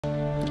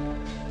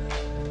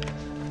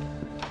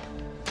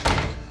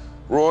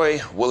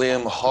Roy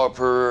William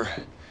Harper,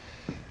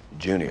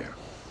 Jr.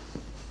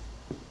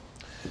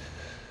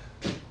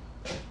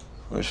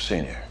 Where's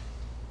Senior?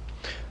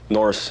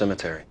 Norris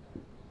Cemetery.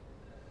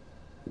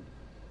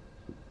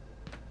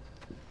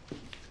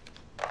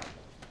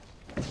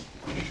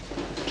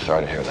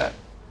 Sorry to hear that.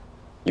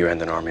 You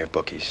and an army of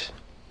bookies.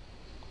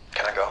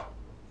 Can I go?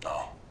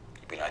 No.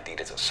 You've been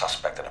ID'd as a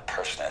suspect in a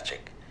purse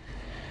snatching.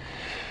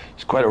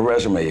 It's quite a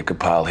resume you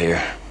compile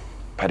here.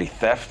 Petty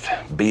theft,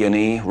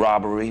 B&E,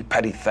 robbery,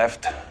 petty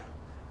theft,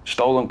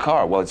 stolen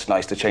car. Well, it's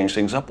nice to change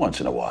things up once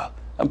in a while.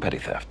 And petty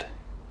theft.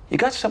 You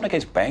got something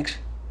against banks?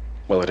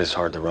 Well, it is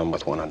hard to run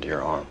with one under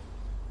your arm.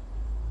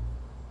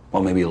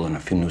 Well, maybe you'll learn a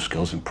few new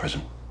skills in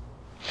prison.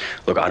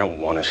 Look, I don't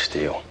want to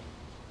steal.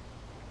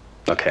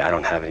 Okay, I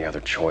don't have any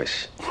other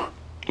choice.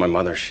 My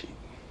mother,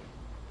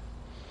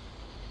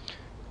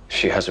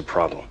 she has a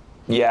problem.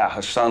 Yeah,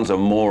 her son's a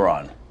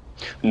moron.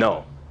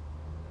 No.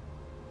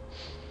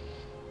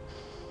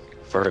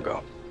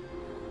 Vertigo.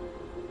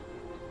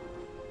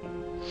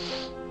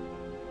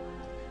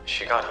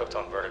 She got hooked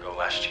on vertigo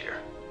last year.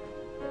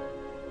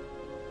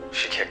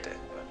 She kicked it,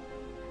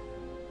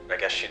 but I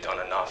guess she'd done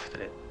enough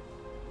that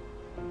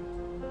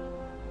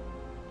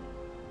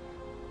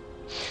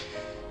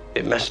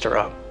it messed her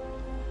up.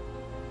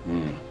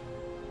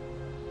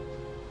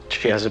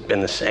 She hasn't been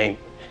the same.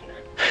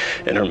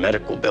 And her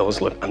medical bills,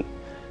 look, I'm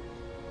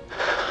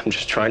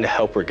just trying to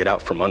help her get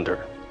out from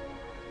under.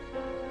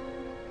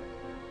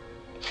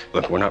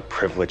 Look, we're not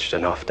privileged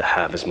enough to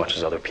have as much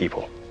as other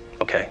people,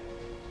 okay?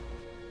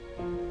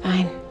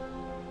 Fine.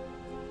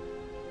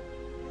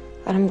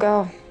 Let him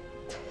go.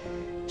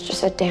 It's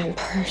just a damn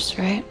purse,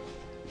 right?